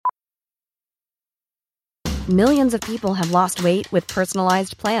Millions of people have lost weight with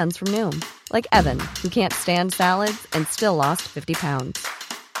personalized plans from Noom. Like Evan, who can't stand salads and still lost 50 pounds.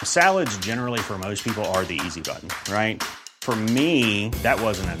 Salads generally for most people are the easy button, right? For me, that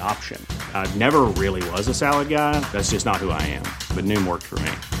wasn't an option. I never really was a salad guy. That's just not who I am. But Noom worked for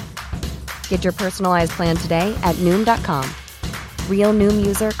me. Get your personalized plan today at Noom.com. Real Noom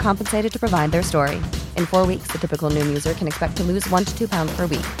user compensated to provide their story. In 4 weeks, the typical Noom user can expect to lose 1 to 2 pounds per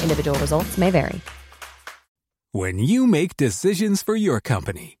week. Individual results may vary. When you make decisions for your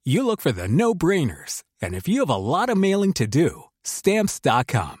company, you look for the no-brainers. And if you have a lot of mailing to do,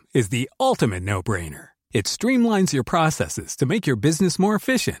 Stamps.com is the ultimate no-brainer. It streamlines your processes to make your business more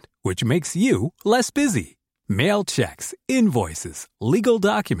efficient, which makes you less busy. Mail checks, invoices, legal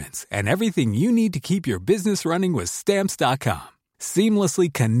documents, and everything you need to keep your business running with Stamps.com. Seamlessly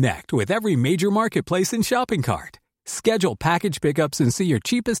connect with every major marketplace and shopping cart. Schedule package pickups and see your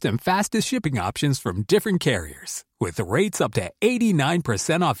cheapest and fastest shipping options from different carriers. With rates up to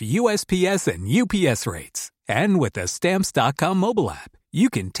 89% off USPS and UPS rates. And with the Stamps.com mobile app,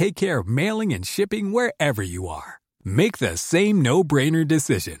 you can take care of mailing and shipping wherever you are. Make the same no-brainer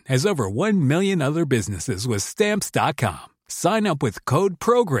decision as over 1 million other businesses with Stamps.com. Sign up with code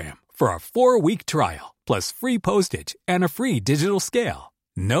PROGRAM for a 4-week trial, plus free postage and a free digital scale.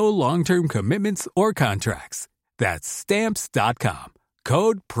 No long-term commitments or contracts. That's Stamps.com.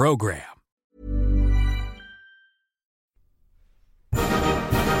 Code PROGRAM.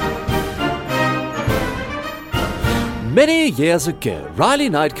 Many years ago, Riley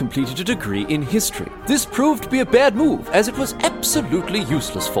Knight completed a degree in history. This proved to be a bad move, as it was absolutely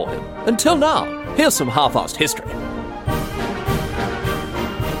useless for him. Until now. Here's some half-assed history.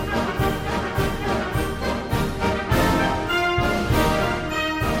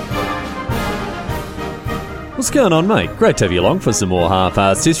 What's going on, mate? Great to have you along for some more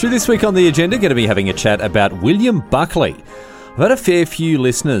half-assed history. This week on the agenda, going to be having a chat about William Buckley. I've had a fair few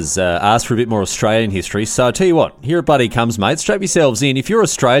listeners ask for a bit more Australian history, so I tell you what, here a buddy comes, mate. Strap yourselves in. If you're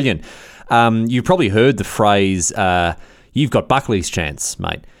Australian, you've probably heard the phrase, you've got Buckley's chance,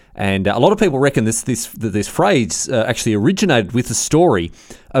 mate. And a lot of people reckon this phrase actually originated with the story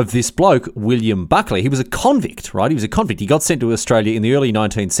of this bloke, William Buckley. He was a convict, right? He was a convict. He got sent to Australia in the early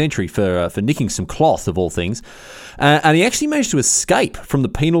 19th century for nicking some cloth, of all things. And he actually managed to escape from the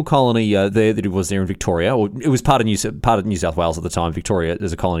penal colony there that it was there in Victoria. Or it was part of New South Wales at the time. Victoria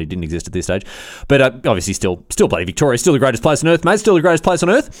as a colony didn't exist at this stage. But obviously still bloody Victoria. Still the greatest place on earth, mate. Still the greatest place on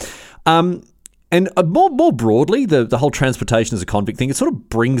earth. And more broadly, the whole transportation as a convict thing, it sort of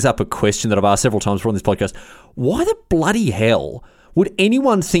brings up a question that I've asked several times before on this podcast. Why the bloody hell would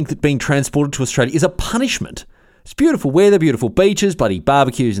anyone think that being transported to Australia is a punishment? It's beautiful weather, beautiful beaches, bloody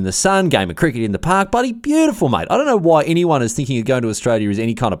barbecues in the sun, game of cricket in the park, bloody beautiful, mate. I don't know why anyone is thinking of going to Australia is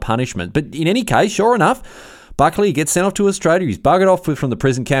any kind of punishment. But in any case, sure enough, Buckley gets sent off to Australia. He's buggered off from the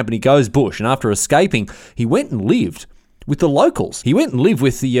prison camp and he goes bush. And after escaping, he went and lived with the locals. He went and lived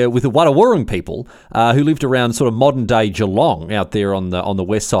with the Wadawurrung people who lived around sort of modern day Geelong out there on the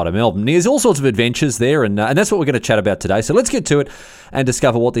west side of Melbourne. There's all sorts of adventures there, and that's what we're going to chat about today. So let's get to it and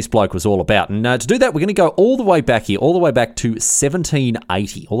discover what this bloke was all about. And to do that, we're going to go all the way back here, all the way back to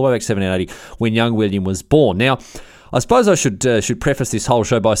 1780, when young William was born. Now, I suppose I should preface this whole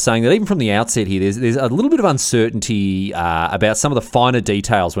show by saying that even from the outset here, there's a little bit of uncertainty about some of the finer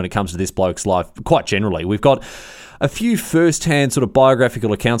details when it comes to this bloke's life. Quite generally, we've got a few first-hand sort of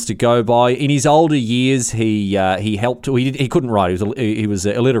biographical accounts to go by. In his older years, he helped. He couldn't write. He was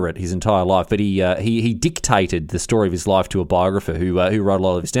illiterate his entire life, but he dictated the story of his life to a biographer who wrote a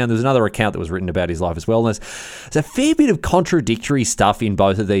lot of this down. There's another account that was written about his life as well. And there's a fair bit of contradictory stuff in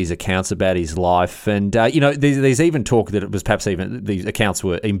both of these accounts about his life, and there's even talk that it was perhaps even these accounts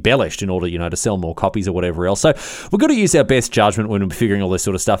were embellished in order to sell more copies or whatever else. So we've got to use our best judgment when we're figuring all this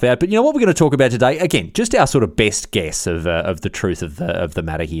sort of stuff out. But what we're going to talk about today, again, just our sort of best guess of the truth of the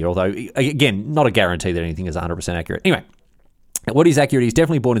matter here, although again, not a guarantee that anything is 100% accurate. Anyway, what is accurate, he's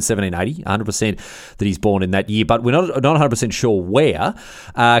definitely born in 1780, 100% that he's born in that year, but we're not 100% sure where.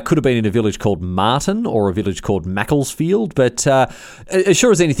 Could have been in a village called Marton or a village called Macclesfield, but as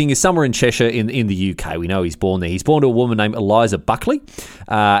sure as anything, is somewhere in Cheshire in the UK. We know he's born there. He's born to a woman named Eliza Buckley,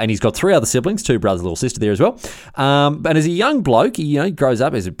 and he's got 3 other siblings, 2 brothers, a little sister there as well. And as a young bloke, he grows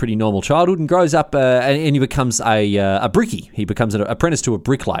up as a pretty normal childhood and grows up and he becomes a brickie. He becomes an apprentice to a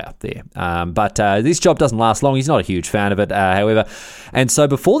bricklayer there. But this job doesn't last long. He's not a huge fan of it, however. And so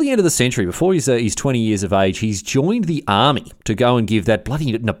before the end of the century, before he's 20 years of age, he's joined the army to go and give that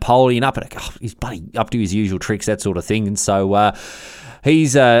bloody Napoleon up. He's bloody up to his usual tricks, that sort of thing. And so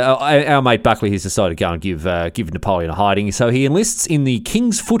Our mate Buckley has decided to go and give Napoleon a hiding, so he enlists in the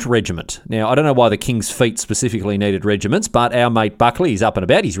King's Foot Regiment. Now, I don't know why the King's Feet specifically needed regiments, but our mate Buckley is up and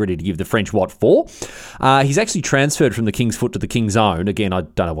about. He's ready to give the French what for. He's actually transferred from the King's Foot to the King's Own. Again, I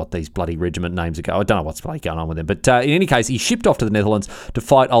don't know what these bloody regiment names are going. I don't know what's bloody going on with them. But in any case, he's shipped off to the Netherlands to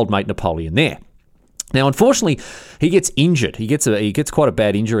fight old mate Napoleon there. Now, unfortunately, he gets injured. He gets quite a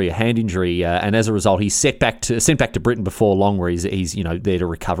bad injury, a hand injury, and as a result, he's sent back to Britain before long, where he's there to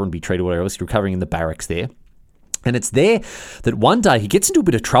recover and be treated, whatever else. He's recovering in the barracks there. And it's there that one day he gets into a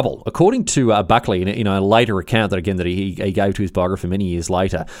bit of trouble. According to Buckley, in a later account that he gave to his biographer many years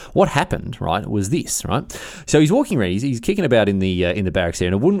later, what happened, right, was this, right? So he's walking around, he's kicking about in the barracks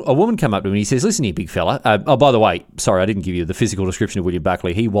there, and a woman come up to him and he says, "Listen here, big fella." By the way, sorry, I didn't give you the physical description of William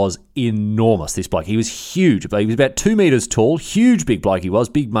Buckley. He was enormous, this bloke. He was huge. He was about 2 metres tall, huge big bloke he was,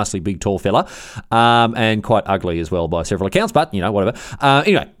 big, muscly, big, tall fella, and quite ugly as well by several accounts, but, whatever.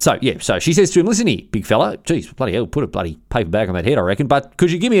 Anyway, so she says to him, "Listen here, big fella." Geez, bloody hell, put a bloody paper bag on that head, I reckon. But could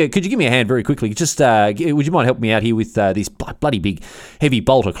you give me a hand very quickly? Just would you mind helping me out here with this bloody big heavy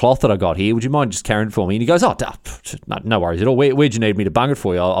bolt of cloth that I got here? Would you mind just carrying it for me? And he goes, no worries at all. Where'd you need me to bung it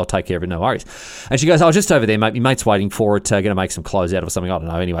for you? I'll take care of it, no worries. And she goes, just over there, mate. Your mate's waiting for it. Going to make some clothes out of it or something. I don't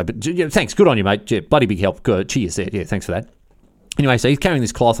know. Anyway, but thanks. Good on you, mate. Bloody big help. Good. Cheers. Yeah, thanks for that. Anyway, so he's carrying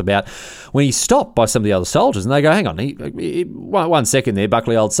this cloth about when he's stopped by some of the other soldiers, and they go, "Hang on, one second there,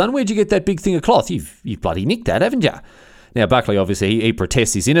 Buckley, old son. Where'd you get that big thing of cloth? You've bloody nicked that, haven't you?" Now, Buckley, obviously, he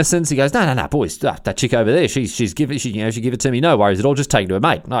protests his innocence. He goes, no, boys, that chick over there, she give it to me. No worries at all. Just take it to her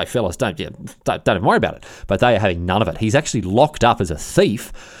mate. No, fellas, don't even worry about it. But they are having none of it. He's actually locked up as a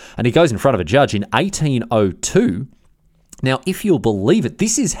thief, and he goes in front of a judge in 1802. Now, if you'll believe it,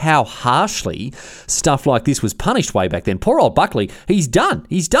 this is how harshly stuff like this was punished way back then. Poor old Buckley, he's done.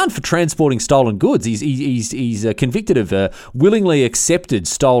 He's done for transporting stolen goods. He's convicted of willingly accepted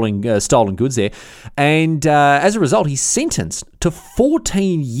stolen goods there. And as a result, he's sentenced to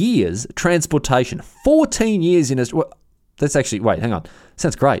 14 years transportation. 14 years in Australia. That's actually, wait, hang on.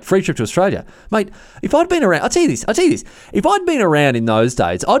 Sounds great. Free trip to Australia. Mate, if I'd been around, I'll tell you this. If I'd been around in those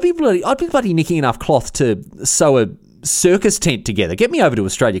days, I'd be bloody nicking enough cloth to sew a circus tent together. Get me over to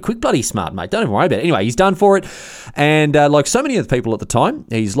Australia quick, bloody smart, mate. Don't even worry about it. Anyway, he's done for it, and like so many of the people at the time,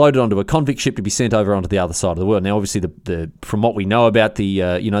 he's loaded onto a convict ship to be sent over onto the other side of the world. Now, obviously, the from what we know about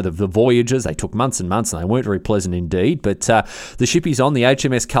the voyages, they took months and months, and they weren't very pleasant indeed. But the ship he's on, the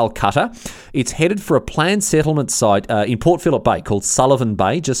HMS Calcutta, it's headed for a planned settlement site in Port Phillip Bay called Sullivan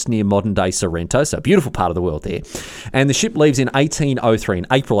Bay, just near modern-day Sorrento. So a beautiful part of the world there. And the ship leaves in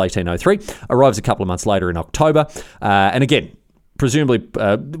April 1803, arrives a couple of months later in October. And again, presumably,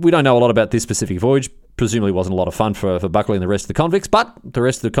 we don't know a lot about this specific voyage. Presumably wasn't a lot of fun for Buckley and the rest of the convicts, but the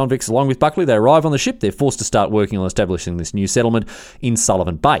rest of the convicts, along with Buckley, they arrive on the ship. They're forced to start working on establishing this new settlement in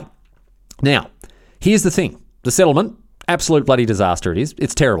Sullivan Bay. Now, here's the thing. The settlement, absolute bloody disaster it is.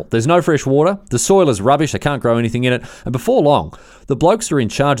 It's terrible. There's no fresh water. The soil is rubbish. They can't grow anything in it. And before long, the blokes who are in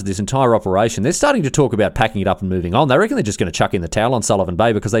charge of this entire operation, they're starting to talk about packing it up and moving on. They reckon they're just going to chuck in the towel on Sullivan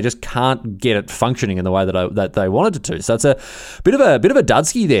Bay because they just can't get it functioning in the way that they wanted it to. So it's a bit of a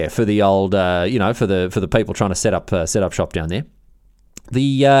dudsky there for the old, for the people trying to set up shop down there.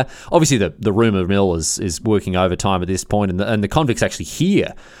 The obviously the rumour mill is working overtime at this point, and the convicts actually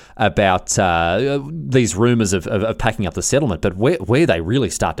hear about these rumours of packing up the settlement. But where they really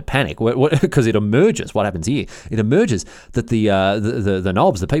start to panic, because it emerges, what happens here? It emerges that the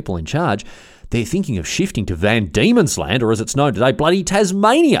knobs, the people in charge, they're thinking of shifting to Van Diemen's Land, or as it's known today, bloody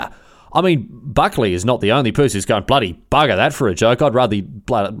Tasmania. I mean, Buckley is not the only person who's going, bloody bugger that for a joke. I'd rather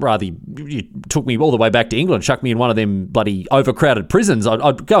you took me all the way back to England, chuck me in one of them bloody overcrowded prisons.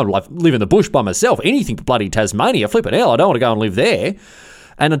 I'd go and live in the bush by myself. Anything but bloody Tasmania. Flippin' hell, I don't want to go and live there.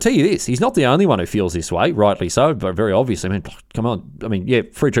 And I'll tell you this, he's not the only one who feels this way, rightly so, but very obviously. I mean, come on. I mean, yeah,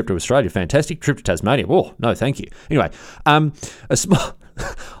 free trip to Australia, fantastic. Trip to Tasmania, oh, no, thank you. Anyway,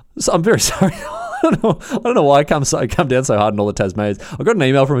 so I'm very sorry. I don't know why I come down so hard on all the Tasmanians. I got an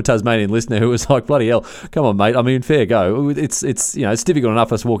email from a Tasmanian listener who was like, bloody hell, come on, mate. I mean, fair go. It's it's difficult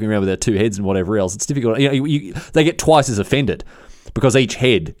enough us walking around with our two heads and whatever else. It's difficult. They get twice as offended because each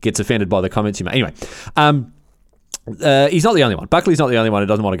head gets offended by the comments you make. Anyway, he's not the only one. Buckley's not the only one who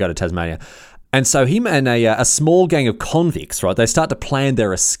doesn't want to go to Tasmania. And so him and a small gang of convicts, right, they start to plan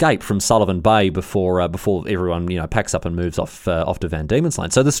their escape from Sullivan Bay before everyone, packs up and moves off to Van Diemen's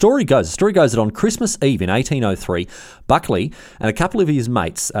Land. So the story goes that on Christmas Eve in 1803, Buckley and a couple of his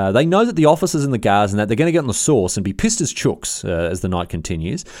mates, they know that the officers and the guards and that they're going to get on the sauce and be pissed as chooks as the night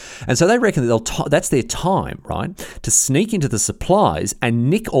continues. And so they reckon that that's their time, right, to sneak into the supplies and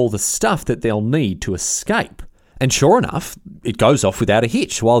nick all the stuff that they'll need to escape. And sure enough, it goes off without a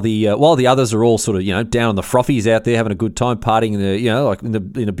hitch. While the others are all sort of down on the frothies out there having a good time partying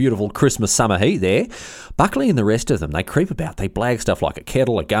in a beautiful Christmas summer heat there, Buckley and the rest of them, they creep about. They blag stuff like a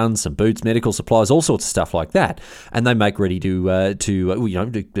kettle, a gun, some boots, medical supplies, all sorts of stuff like that, and they make ready to have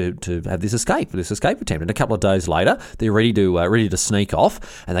this escape attempt. And a couple of days later, they're ready to sneak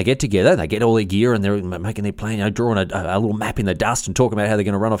off, and they get together, they get all their gear, and they're making their plan, drawing a little map in the dust and talking about how they're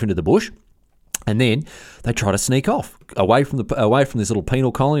going to run off into the bush. And then they try to sneak off away from this little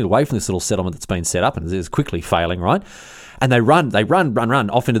penal colony, away from this little settlement that's been set up, and is quickly failing, right? And they run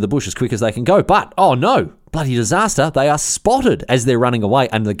off into the bush as quick as they can go. But, oh no, bloody disaster, they are spotted as they're running away,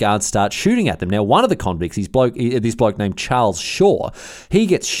 and the guards start shooting at them. Now, one of the convicts, this bloke named Charles Shaw, he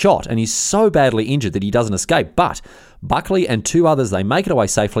gets shot, and he's so badly injured that he doesn't escape. But Buckley and two others, they make it away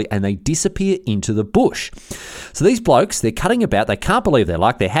safely, and they disappear into the bush. So these blokes, they're cutting about. They can't believe their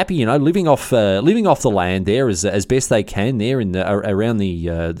luck. They're happy, living off the land there as best they can there around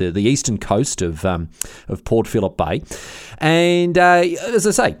the eastern coast of Port Phillip Bay. And as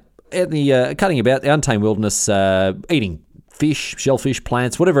I say, cutting about the untamed wilderness, eating fish, shellfish,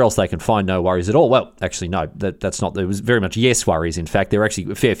 plants, whatever else they can find, no worries at all. Well, actually, no, that's not. There was very much yes worries. In fact, there are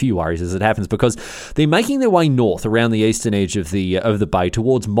actually a fair few worries as it happens, because they're making their way north around the eastern edge of the bay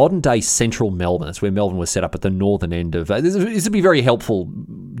towards modern-day central Melbourne. That's where Melbourne was set up at the northern end of. This would be very helpful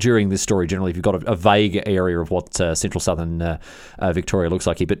during this story, generally, if you've got a vague area of what central southern Victoria looks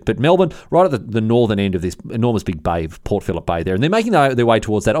like here. But Melbourne, right at the northern end of this enormous big bay of Port Phillip Bay there, and they're making their way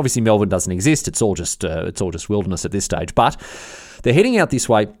towards that. Obviously, Melbourne doesn't exist. It's all just wilderness at this stage, but they're heading out this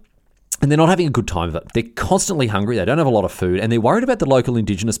way, and they're not having a good time of it. They're constantly hungry. They don't have a lot of food, and they're worried about the local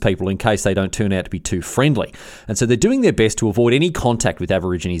Indigenous people in case they don't turn out to be too friendly. And so they're doing their best to avoid any contact with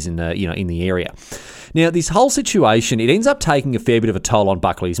Aborigines in the area. Now, this whole situation, it ends up taking a fair bit of a toll on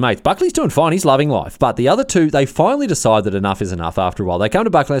Buckley's mates. Buckley's doing fine. He's loving life. But the other two, they finally decide that enough is enough after a while. They come to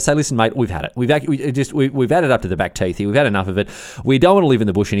Buckley and say, listen, mate, we've had it. We've had it up to the back teeth here. We've had enough of it. We don't want to live in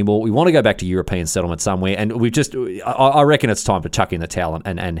the bush anymore. We want to go back to European settlement somewhere. And I reckon it's time to chuck in the towel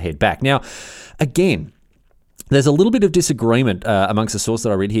and head back. Now, again, there's a little bit of disagreement amongst the sources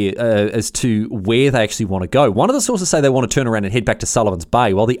that I read here as to where they actually want to go. One of the sources say they want to turn around and head back to Sullivan's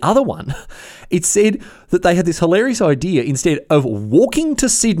Bay, while the other one, it said that they had this hilarious idea instead of walking to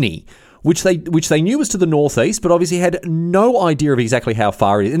Sydney, which they knew was to the northeast, but obviously had no idea of exactly how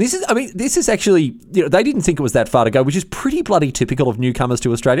far it is. And this is actually, they didn't think it was that far to go, which is pretty bloody typical of newcomers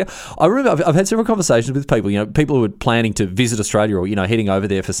to Australia. I remember I've had several conversations with people, people who are planning to visit Australia or, heading over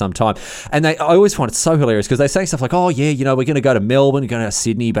there for some time. And I always find it so hilarious because they say stuff like, oh yeah, we're going to go to Melbourne, we're going to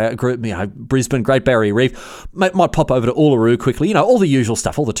Sydney, Brisbane, Great Barrier Reef, might pop over to Uluru quickly, all the usual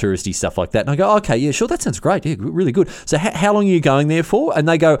stuff, all the touristy stuff like that. And I go, okay, yeah, sure, that sounds great. Yeah, really good. So how long are you going there for? And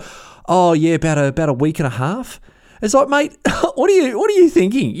they go, oh yeah, about a week and a half. It's like, mate, what are you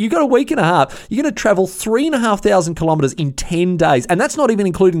thinking? You've got a week and a half. You're going to travel 3,500 kilometres in 10 days, and that's not even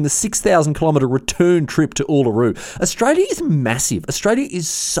including the 6,000 kilometre return trip to Uluru. Australia is massive. Australia is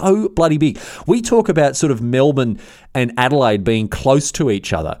so bloody big. We talk about sort of Melbourne and Adelaide being close to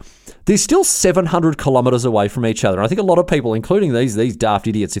each other. They're still 700 kilometres away from each other. And I think a lot of people, including these daft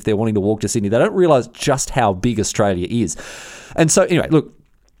idiots, if they're wanting to walk to Sydney, they don't realise just how big Australia is. And so, anyway, look,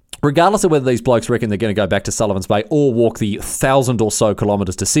 regardless of whether these blokes reckon they're going to go back to Sullivan's Bay or walk the 1,000 or so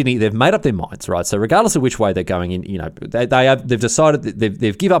kilometres to Sydney, they've made up their minds, right? So regardless of which way they're going in, they've decided that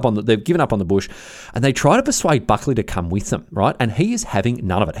they've given up on the bush, and they try to persuade Buckley to come with them, right? And he is having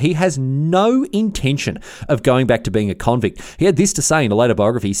none of it. He has no intention of going back to being a convict. He had this to say in a later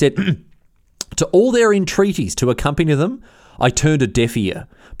biography. He said, "To all their entreaties to accompany them, I turned a deaf ear,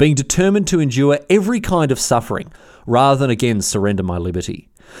 being determined to endure every kind of suffering rather than again surrender my liberty."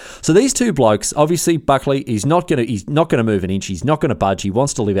 So these two blokes, obviously Buckley, he's not going to move an inch. He's not going to budge. He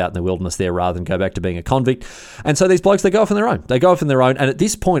wants to live out in the wilderness there rather than go back to being a convict. And so these blokes, they go off on their own. And at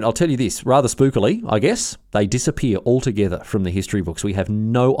this point, I'll tell you this, rather spookily, I guess, they disappear altogether from the history books. We have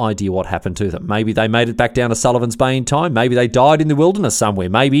no idea what happened to them. Maybe they made it back down to Sullivan's Bay in time. Maybe they died in the wilderness somewhere.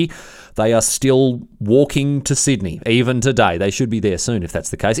 Maybe they are still walking to Sydney, even today. They should be there soon if that's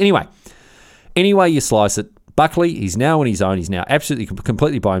the case. Anyway you slice it, Buckley, he's now on his own. He's now absolutely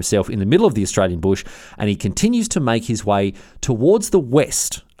completely by himself in the middle of the Australian bush, and he continues to make his way towards the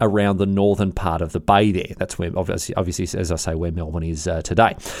west around the northern part of the bay there. That's where, obviously, as I say, where Melbourne is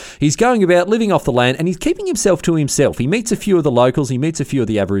today. He's going about living off the land, and he's keeping himself to himself. He meets a few of the locals, he meets a few of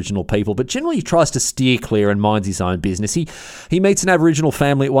the Aboriginal people, but generally he tries to steer clear and minds his own business. He meets an Aboriginal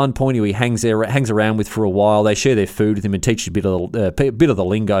family at one point who he hangs around with for a while. They share their food with him and teach a bit of the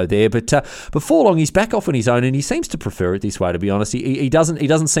lingo there. But before long, he's back off on his own, and he seems to prefer it this way, to be honest. He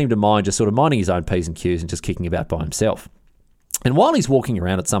doesn't seem to mind just sort of minding his own P's and Q's and just kicking about by himself. And while he's walking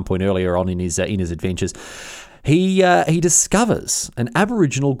around at some point earlier on in his adventures, he discovers an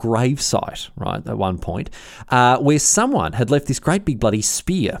Aboriginal gravesite, right, at one point, where someone had left this great big bloody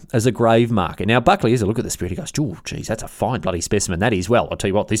spear as a grave marker. Now, Buckley has a look at the spear, he goes, oh, geez, that's a fine bloody specimen, that is. Well, I'll tell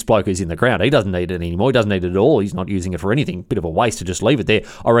you what, this bloke is in the ground. He doesn't need it anymore. He doesn't need it at all. He's not using it for anything. Bit of a waste to just leave it there.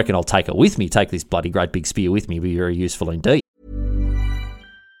 I reckon I'll take it with me, take this bloody great big spear with me. It'll be very useful indeed.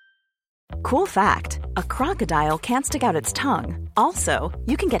 Cool fact, a crocodile can't stick out its tongue. Also,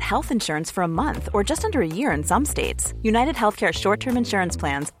 you can get health insurance for a month or just under a year in some states. United Healthcare short-term insurance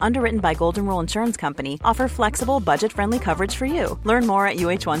plans, underwritten by Golden Rule Insurance Company, offer flexible, budget-friendly coverage for you. Learn more at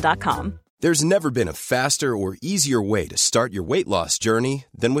uh1.com. There's never been a faster or easier way to start your weight loss journey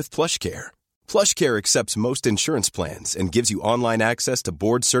than with PlushCare. PlushCare accepts most insurance plans and gives you online access to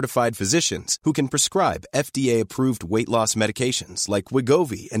board-certified physicians who can prescribe FDA-approved weight loss medications like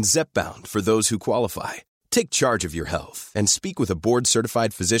Wegovy and Zepbound for those who qualify. Take charge of your health and speak with a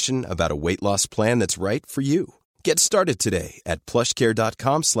board-certified physician about a weight loss plan that's right for you. Get started today at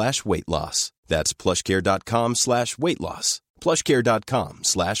plushcare.com/weight loss. That's plushcare.com/weight loss.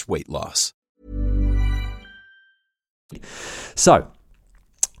 plushcare.com/weight loss. So,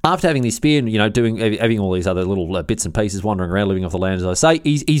 after having this spear and, having all these other little bits and pieces wandering around, living off the land, as I say,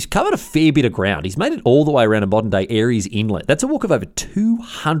 he's covered a fair bit of ground. He's made it all the way around a modern-day Aries Inlet. That's a walk of over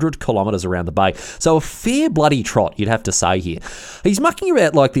 200 kilometres around the bay. So a fair bloody trot, you'd have to say here. He's mucking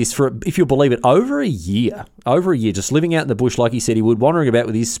about like this for, if you'll believe it, over a year, just living out in the bush like he said he would, wandering about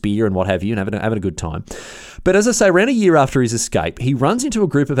with his spear and what have you, and having a good time. But as I say, around a year after his escape, he runs into a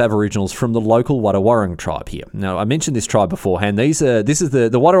group of Aboriginals from the local Wadawurrung tribe here. Now, I mentioned this tribe beforehand. This is the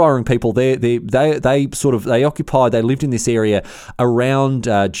Wadawurrung people. They lived in this area around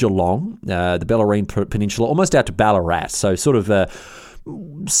Geelong, the Bellarine Peninsula, almost out to Ballarat. So sort of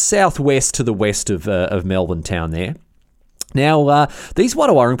southwest to the west of Melbourne town there. Now, these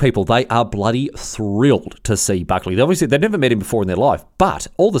Wadawurrung people, they are bloody thrilled to see Buckley. They've never met him before in their life, but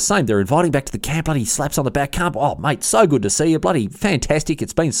all the same, they're inviting back to the camp. Bloody slaps on the back. Oh, mate, so good to see you. Bloody fantastic.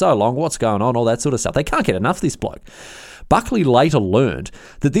 It's been so long. What's going on? All that sort of stuff. They can't get enough of this bloke. Buckley later learned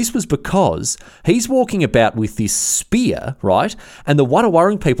that this was because he's walking about with this spear, right? And the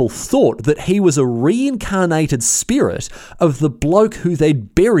Wadawurrung people thought that he was a reincarnated spirit of the bloke who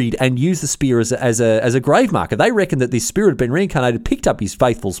they'd buried and used the spear as a grave marker. They reckoned that this spirit had been reincarnated, picked up his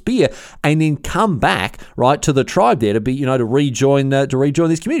faithful spear, and then come back, right, to the tribe there to be, to rejoin this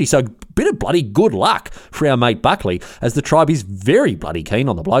community. So a bit of bloody good luck for our mate Buckley, as the tribe is very bloody keen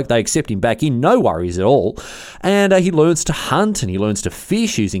on the bloke. They accept him back in, no worries at all. And he learns to hunt and he learns to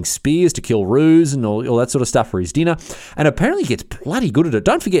fish using spears to kill roos and all that sort of stuff for his dinner. And apparently he gets bloody good at it.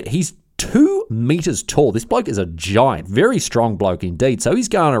 Don't forget, he's 2 meters tall. This bloke is a giant, very strong bloke indeed. So he's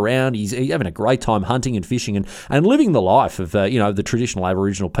going around, he's having a great time hunting and fishing and living the life of, the traditional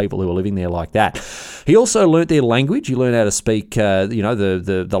Aboriginal people who are living there like that. He also learnt their language. He learned how to speak,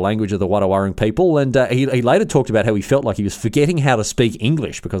 the language of the Wadawurrung people. And he later talked about how he felt like he was forgetting how to speak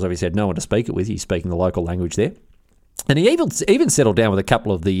English because obviously he had no one to speak it with. He's speaking the local language there. And he even settled down with a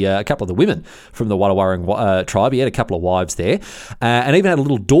couple of the women from the Wadawurrung tribe. He had a couple of wives there, and even had a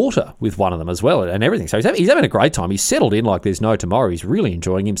little daughter with one of them as well, and everything. So he's having a great time. He's settled in like there's no tomorrow. He's really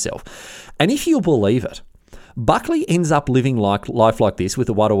enjoying himself. And if you'll believe it, Buckley ends up living life like this with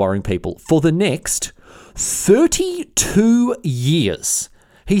the Wadawurrung people for the next 32 years.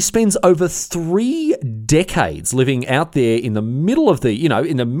 He spends over 3 decades living out there in the middle of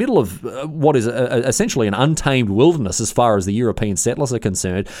what is essentially an untamed wilderness as far as the European settlers are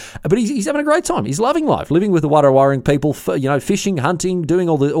concerned. But he's having a great time. He's loving life, living with the Wadawurrung people, fishing, hunting, doing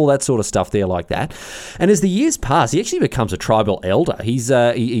all that sort of stuff there like that. And as the years pass, he actually becomes a tribal elder. He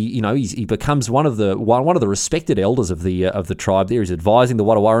becomes one of the respected elders of the tribe there. He's advising the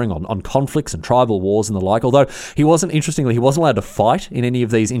Wadawurrung on conflicts and tribal wars and the like. Although he wasn't allowed to fight in any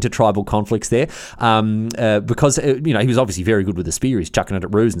of these intertribal conflicts there, because he was obviously very good with the spear. He's chucking it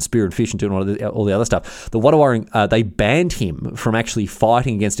at roos and spear and fish and doing all the other stuff. The Wadawurrung, they banned him from actually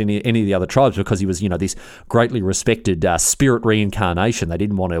fighting against any of the other tribes because he was this greatly respected spirit reincarnation. They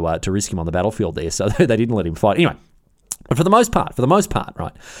didn't want to risk him on the battlefield there, so they didn't let him fight. Anyway, but for the most part,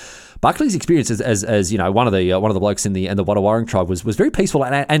 right, Buckley's experience as one of the blokes in the Wadawurrung tribe was very peaceful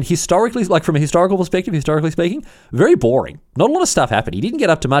and historically, like from a historical perspective, historically speaking, very boring. Not a lot of stuff happened. He didn't get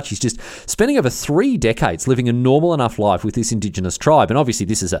up to much. He's just spending over 3 decades living a normal enough life with this Indigenous tribe. And obviously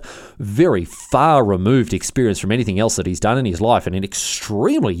this is a very far removed experience from anything else that he's done in his life, and an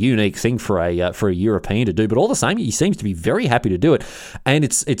extremely unique thing for a European to do. But all the same, he seems to be very happy to do it. And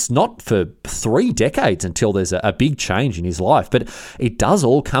it's not for 3 decades until there's a big change in his life. But it does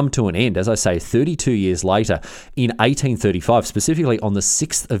all come to an end, as I say, 32 years later in 1835, specifically on the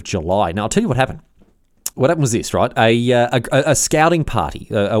 6th of July. Now, I'll tell you what happened. What happened was this, right? A scouting party,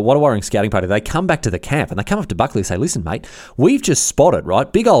 a Wadawurrung scouting party, they come back to the camp and they come up to Buckley and say, listen, mate, we've just spotted, right,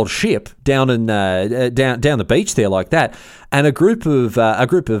 big old ship down in down the beach there like that, and a group of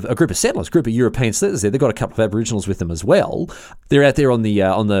settlers, a group of European settlers there. They've got a couple of Aboriginals with them as well. They're out there on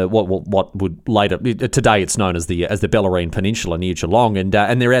the what would later today it's known as the Bellarine Peninsula near Geelong, and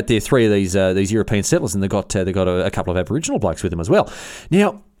they're out there, 3 of these European settlers, and they've got a couple of Aboriginal blokes with them as well.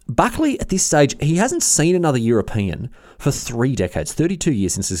 Now, Buckley, at this stage, he hasn't seen another European for 3 decades, 32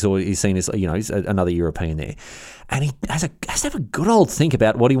 years since he's seen another European there. And he has to have a good old think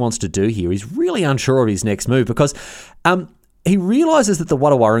about what he wants to do here. He's really unsure of his next move because he realises that the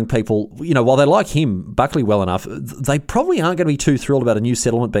Wadawurrung people, while they like him, Buckley, well enough, they probably aren't going to be too thrilled about a new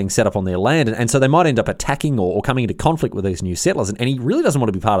settlement being set up on their land. And so they might end up attacking or coming into conflict with these new settlers. And he really doesn't want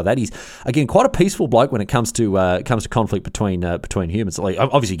to be part of that. He's, again, quite a peaceful bloke when it comes to conflict between humans. Like,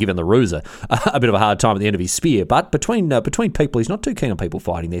 obviously, given the Roos a bit of a hard time at the end of his spear. But between people, he's not too keen on people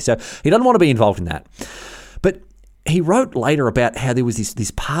fighting there. So he doesn't want to be involved in that. But he wrote later about how there was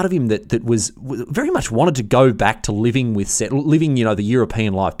this part of him that was very much wanted to go back to living the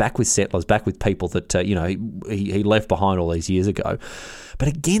European life, back with settlers, back with people that he left behind all these years ago. But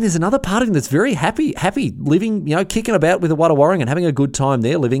again, there's another part of him that's very happy living, kicking about with the Wadawurrung and having a good time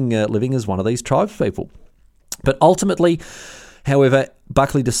there, living as one of these tribes people. But ultimately, however,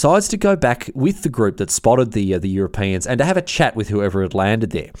 Buckley decides to go back with the group that spotted the Europeans and to have a chat with whoever had landed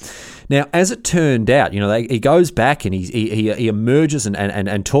there. Now, as it turned out, he goes back and he emerges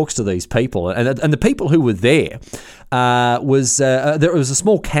and talks to these people, and the people who were there there was a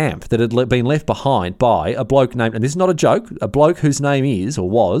small camp that had been left behind by a bloke named, and this is not a joke, a bloke whose name is or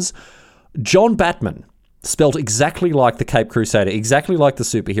was John Batman. Spelt exactly like the Cape Crusader, exactly like the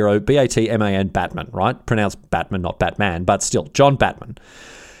superhero, Batman, Batman, right? Pronounced Batman, not Batman, but still, John Batman.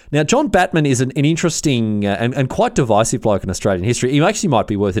 Now, John Batman is an interesting and quite divisive bloke in Australian history. He actually might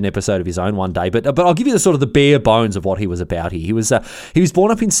be worth an episode of his own one day, but I'll give you the bare bones of what he was about here. He was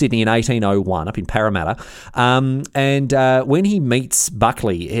born up in Sydney in 1801, up in Parramatta, and when he meets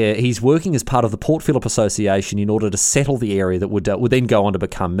Buckley, he's working as part of the Port Phillip Association in order to settle the area that would then go on to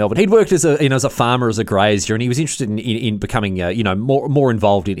become Melbourne. He'd worked as a farmer, as a grazier, and he was interested in becoming more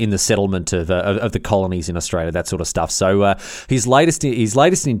involved in the settlement of the colonies in Australia, that sort of stuff. So his latest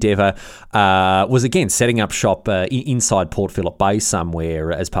endeavour was again setting up shop inside Port Phillip Bay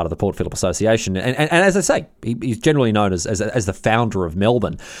somewhere as part of the Port Phillip Association, and as I say, he's generally known as the founder of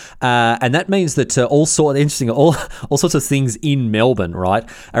Melbourne, and that means that all sorts of things in Melbourne, right,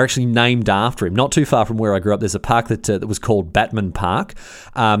 are actually named after him. Not too far from where I grew up, there's a park that was called Batman Park.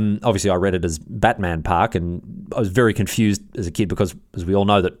 Obviously, I read it as Batman Park, and I was very confused as a kid because, as we all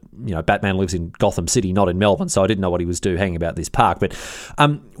know, that Batman lives in Gotham City, not in Melbourne, so I didn't know what he was doing hanging about this park. But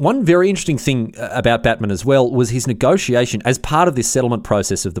one very interesting thing about Batman as well was his negotiation as part of this settlement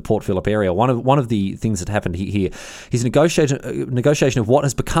process of the Port Phillip area. One of the things that happened here, his negotiation of what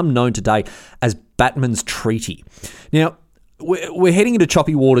has become known today as Batman's Treaty. Now, we're heading into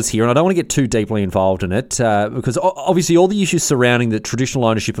choppy waters here, and I don't want to get too deeply involved in it because obviously all the issues surrounding the traditional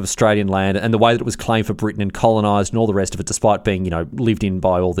ownership of Australian land and the way that it was claimed for Britain and colonised and all the rest of it, despite being lived in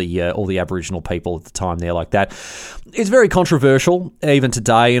by all the Aboriginal people at the time there like that, it's very controversial even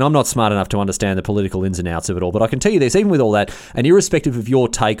today. And I'm not smart enough to understand the political ins and outs of it all, but I can tell you this: even with all that, and irrespective of your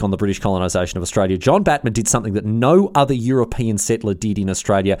take on the British colonisation of Australia, John Batman did something that no other European settler did in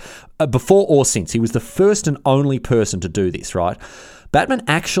Australia before or since. He was the first and only person to do this. Right, Batman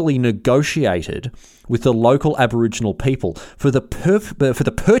actually negotiated with the local Aboriginal people for the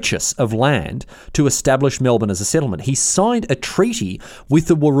purchase of land to establish Melbourne as a settlement. He signed a treaty with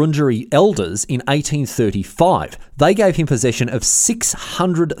the Wurundjeri elders in 1835. They gave him possession of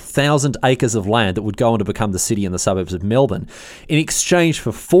 600,000 acres of land that would go on to become the city and the suburbs of Melbourne, in exchange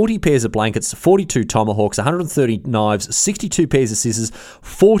for 40 pairs of blankets, 42 tomahawks, 130 knives, 62 pairs of scissors,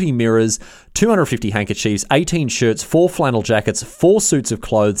 40 mirrors, 250 handkerchiefs, 18 shirts, 4 flannel jackets, 4 suits of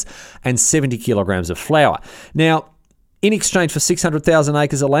clothes, and 70 kilograms of flour. Now, In exchange for 600,000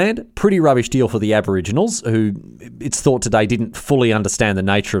 acres of land, pretty rubbish deal for the Aboriginals, who it's thought today didn't fully understand the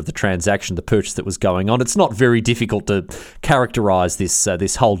nature of the transaction, the purchase that was going on. It's not very difficult to characterise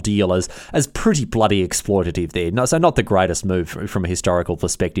this whole deal as pretty bloody exploitative there. No, so not the greatest move from a historical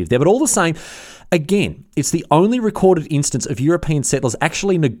perspective there, but all the same, again, it's the only recorded instance of European settlers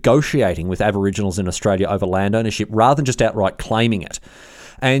actually negotiating with Aboriginals in Australia over land ownership rather than just outright claiming it.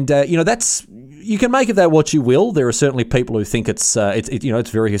 And, that's... You can make of that what you will. There are certainly people who think it's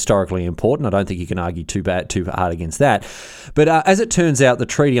very historically important. I don't think you can argue too hard against that. But as it turns out, the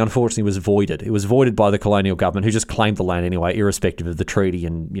treaty unfortunately was voided. It was voided by the colonial government, who just claimed the land anyway, irrespective of the treaty,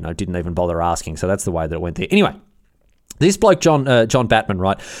 and didn't even bother asking. So that's the way that it went there. Anyway. This bloke, John Batman,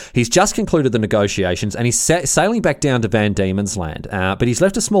 right, he's just concluded the negotiations and he's sailing back down to Van Diemen's Land, but he's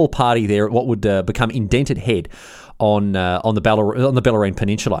left a small party there at what would become Indented Head on the Bellarine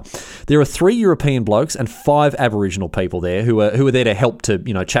Peninsula. There are 3 European blokes and 5 Aboriginal people there who are there to help to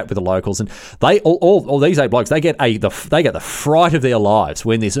chat with the locals, and they all these 8 blokes they get the fright of their lives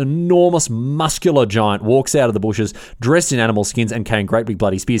when this enormous muscular giant walks out of the bushes dressed in animal skins and carrying great big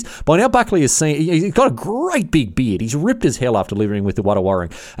bloody spears. By now Buckley has seen he's got a great big beard. He's ripped as hell after living with the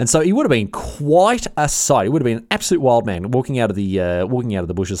Wattawarring, and so he would have been quite a sight. He would have been an absolute wild man walking out of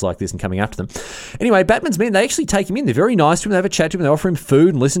the bushes like this and coming after them. Anyway, Batman's men, they actually take him in. They're very nice to him. They have a chat to him. They offer him food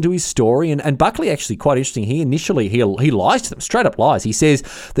and listen to his story. And Buckley, actually, quite interesting. He initially lies to them, straight up lies. He says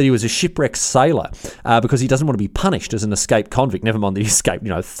that he was a shipwrecked sailor because he doesn't want to be punished as an escaped convict. Never mind that he escaped,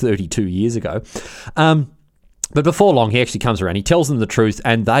 32 years ago. But before long, he actually comes around. He tells them the truth,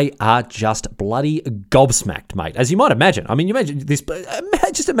 and they are just bloody gobsmacked, mate. As you might imagine. I mean, you imagine this.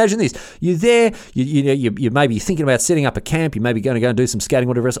 Just imagine this. You're there. You may be thinking about setting up a camp. You may be going to go and do some scouting,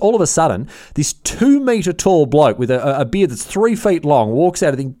 whatever else. All of a sudden, this 2-metre tall bloke with a beard that's 3 feet long walks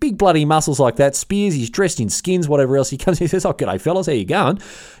out of big bloody muscles like that, spears. He's dressed in skins, whatever else. He comes in and says, "Oh, g'day, fellas. How you going?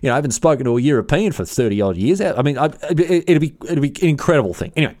 I haven't spoken to a European for 30 odd years." I mean, it'd be an incredible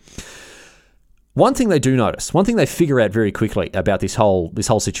thing. Anyway. One thing they do notice, one thing they figure out very quickly about this whole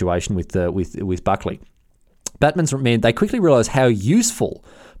situation with Buckley, Batman's men, they quickly realise how useful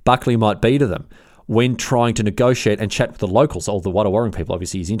Buckley might be to them when trying to negotiate and chat with the locals, all the Wattawarring people.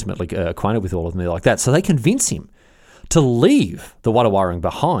 Obviously, he's intimately acquainted with all of them like that. So they convince him to leave the Wattawarring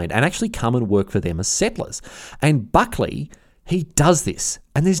behind and actually come and work for them as settlers. And Buckley, he does this,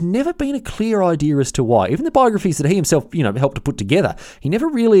 and there's never been a clear idea as to why. Even the biographies that he himself, helped to put together, he never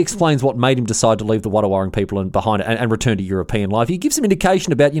really explains what made him decide to leave the Wattawarring people behind and return to European life. He gives some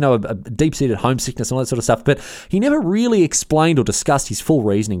indication about, a deep-seated homesickness and all that sort of stuff, but he never really explained or discussed his full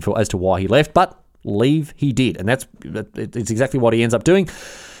reasoning as to why he left. But leave he did, and it's exactly what he ends up doing.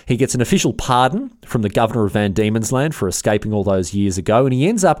 He gets an official pardon from the governor of Van Diemen's Land for escaping all those years ago, and he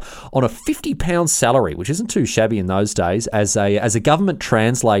ends up on a £50 salary, which isn't too shabby in those days, as a government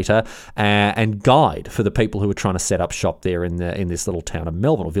translator and guide for the people who were trying to set up shop there in this little town of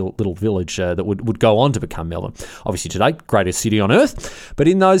Melbourne, or little village that would go on to become Melbourne. Obviously today, greatest city on earth, but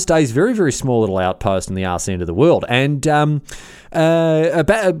in those days, very, very small little outpost in the arse end of the world. And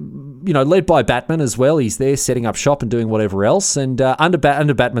led by Batman as well. He's there setting up shop and doing whatever else. And under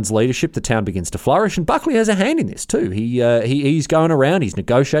Batman's leadership, the town begins to flourish. And Buckley has a hand in this too. He's going around, he's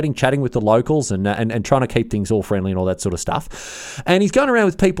negotiating, chatting with the locals, and trying to keep things all friendly and all that sort of stuff. And he's going around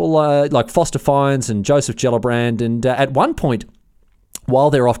with people like Foster Fynes and Joseph Gellibrand. And at one point, while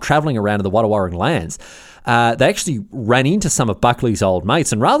they're off travelling around in the Wattawarring lands, they actually ran into some of Buckley's old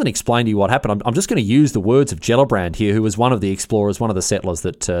mates, and rather than explain to you what happened, I'm just going to use the words of Gellibrand here, who was one of the explorers, one of the settlers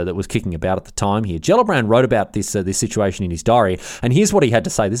that was kicking about at the time here. Gellibrand wrote about this situation in his diary, and here's what he had to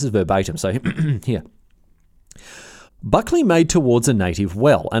say. This is verbatim, so here. Buckley made towards a native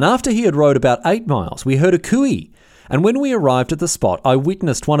well, and after he had rowed about 8 miles, we heard a cooey, and when we arrived at the spot, I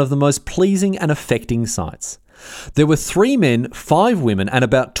witnessed one of the most pleasing and affecting sights. There were 3 men, 5 women, and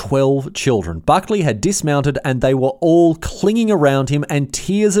about 12 children. Buckley had dismounted, and they were all clinging around him, and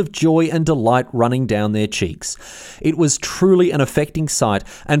tears of joy and delight running down their cheeks. It was truly an affecting sight,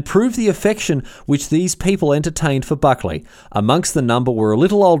 and proved the affection which these people entertained for Buckley. Amongst the number were a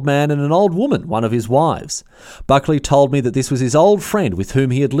little old man and an old woman, one of his wives. Buckley told me that this was his old friend with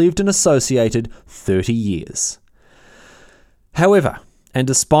whom he had lived and associated 30 years. However, And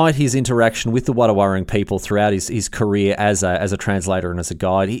despite his interaction with the Wadawurrung people throughout his career as a translator and as a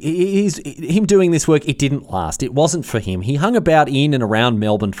guide, him doing this work, it didn't last. It wasn't for him. He hung about in and around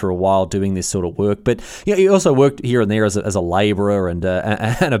Melbourne for a while doing this sort of work, but he also worked here and there as a labourer and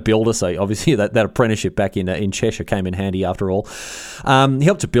a builder. So obviously that apprenticeship back in Cheshire came in handy after all. He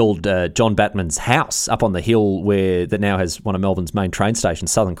helped to build John Batman's house up on the hill that now has one of Melbourne's main train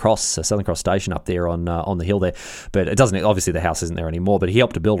stations, Southern Cross Station up there on the hill there. But it doesn't. Obviously, the house isn't there anymore. But he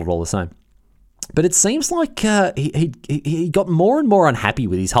helped to build it all the same. But it seems like he got more and more unhappy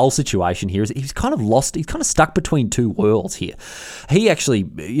with his whole situation here. He's kind of lost. He's kind of stuck between two worlds here. He actually,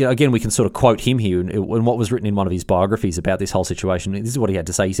 again, we can sort of quote him here in what was written in one of his biographies about this whole situation. This is what he had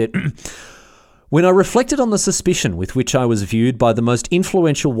to say. He said, "When I reflected on the suspicion with which I was viewed by the most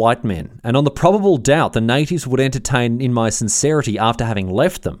influential white men, and on the probable doubt the natives would entertain in my sincerity after having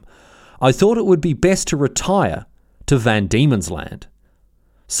left them, I thought it would be best to retire to Van Diemen's Land."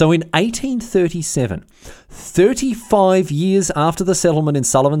 So in 1837, 35 years after the settlement in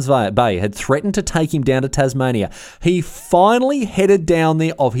Sullivan's Bay had threatened to take him down to Tasmania, he finally headed down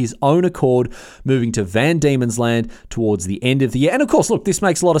there of his own accord, moving to Van Diemen's Land towards the end of the year. And of course, look, this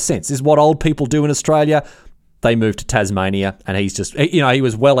makes a lot of sense. This is what old people do in Australia. They move to Tasmania, and he's just, he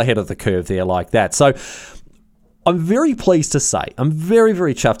was well ahead of the curve there like that. So I'm very pleased to say, I'm very,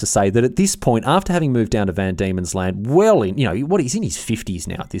 very chuffed to say that at this point, after having moved down to Van Diemen's Land, he's in his 50s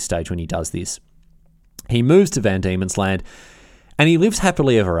now at this stage when he does this. He moves to Van Diemen's Land and he lives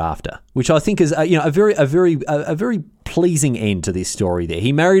happily ever after, which I think is a very pleasing end to this story there.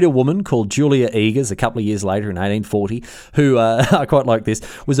 He married a woman called Julia Eagers a couple of years later in 1840, who, I quite like this,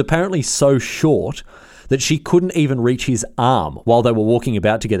 was apparently so short that she couldn't even reach his arm while they were walking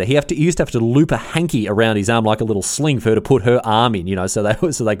about together. He used to have to loop a hanky around his arm like a little sling for her to put her arm in, so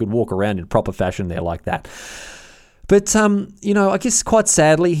they could walk around in proper fashion there like that. But, I guess quite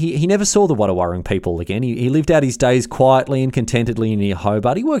sadly, he never saw the Wadawurrung people again. He lived out his days quietly and contentedly near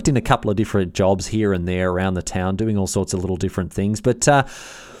Hobart. He worked in a couple of different jobs here and there around the town, doing all sorts of little different things. But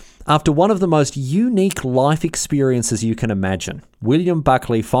after one of the most unique life experiences you can imagine, William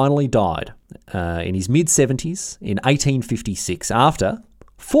Buckley finally died in his mid-70s in 1856 after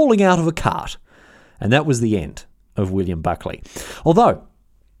falling out of a cart. And that was the end of William Buckley. Although,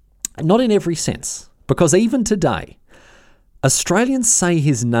 not in every sense, because even today, Australians say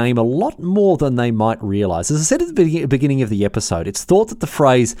his name a lot more than they might realise. As I said at the beginning of the episode, it's thought that the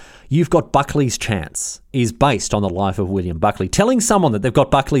phrase, "you've got Buckley's chance," is based on the life of William Buckley. Telling someone that they've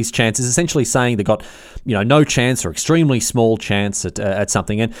got Buckley's chance is essentially saying they've got, no chance or extremely small chance at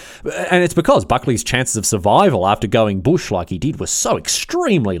something. And it's because Buckley's chances of survival after going bush like he did were so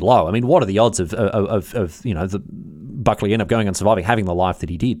extremely low. I mean, what are the odds of the Buckley end up going and surviving, having the life that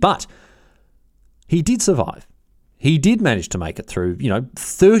he did? But he did survive. He did manage to make it through,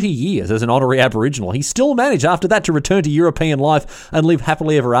 30 years as an honorary Aboriginal. He still managed after that to return to European life and live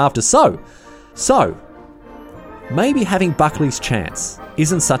happily ever after. So, maybe having Buckley's chance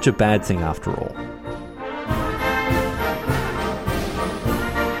isn't such a bad thing after all.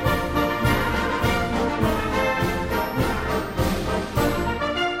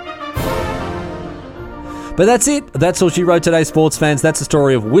 But that's it. That's all she wrote today, sports fans. That's the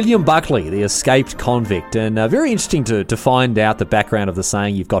story of William Buckley, the escaped convict. And very interesting to find out the background of the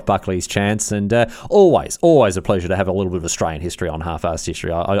saying, "you've got Buckley's chance." And always a pleasure to have a little bit of Australian history on Half-Assed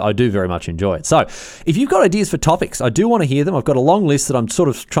History. I do very much enjoy it. So if you've got ideas for topics, I do want to hear them. I've got a long list that I'm sort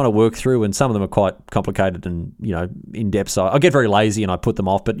of trying to work through, and some of them are quite complicated and, in-depth. So I get very lazy and I put them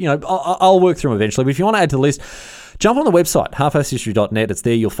off. But, I'll work through them eventually. But if you want to add to the list, jump on the website, halfassedhistory.net. It's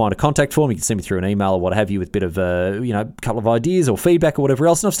there. You'll find a contact form. You can send me through an email or what have you with a bit of, a couple of ideas or feedback or whatever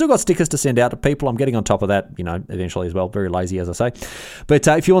else. And I've still got stickers to send out to people. I'm getting on top of that, eventually as well. Very lazy, as I say. But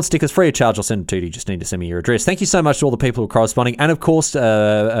if you want stickers free of charge, I'll send them to you. You just need to send me your address. Thank you so much to all the people who are corresponding. And, of course,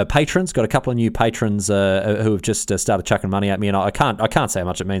 patrons. Got a couple of new patrons who have just started chucking money at me. And I can't say how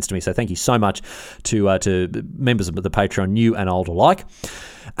much it means to me. So thank you so much to members of the Patreon, new and old alike.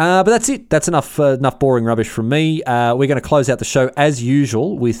 But that's it. That's enough boring rubbish from me. We're going to close out the show as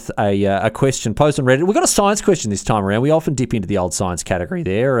usual with a question posted on Reddit. We've got a science question this time around. We often dip into the old science category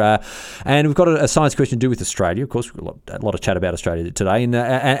there. And we've got a science question to do with Australia. Of course, we've got a lot of chat about Australia today.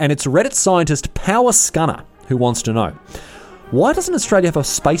 And it's Reddit scientist Power Scunner who wants to know, why doesn't Australia have a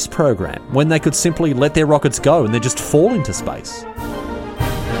space program when they could simply let their rockets go and then just fall into space?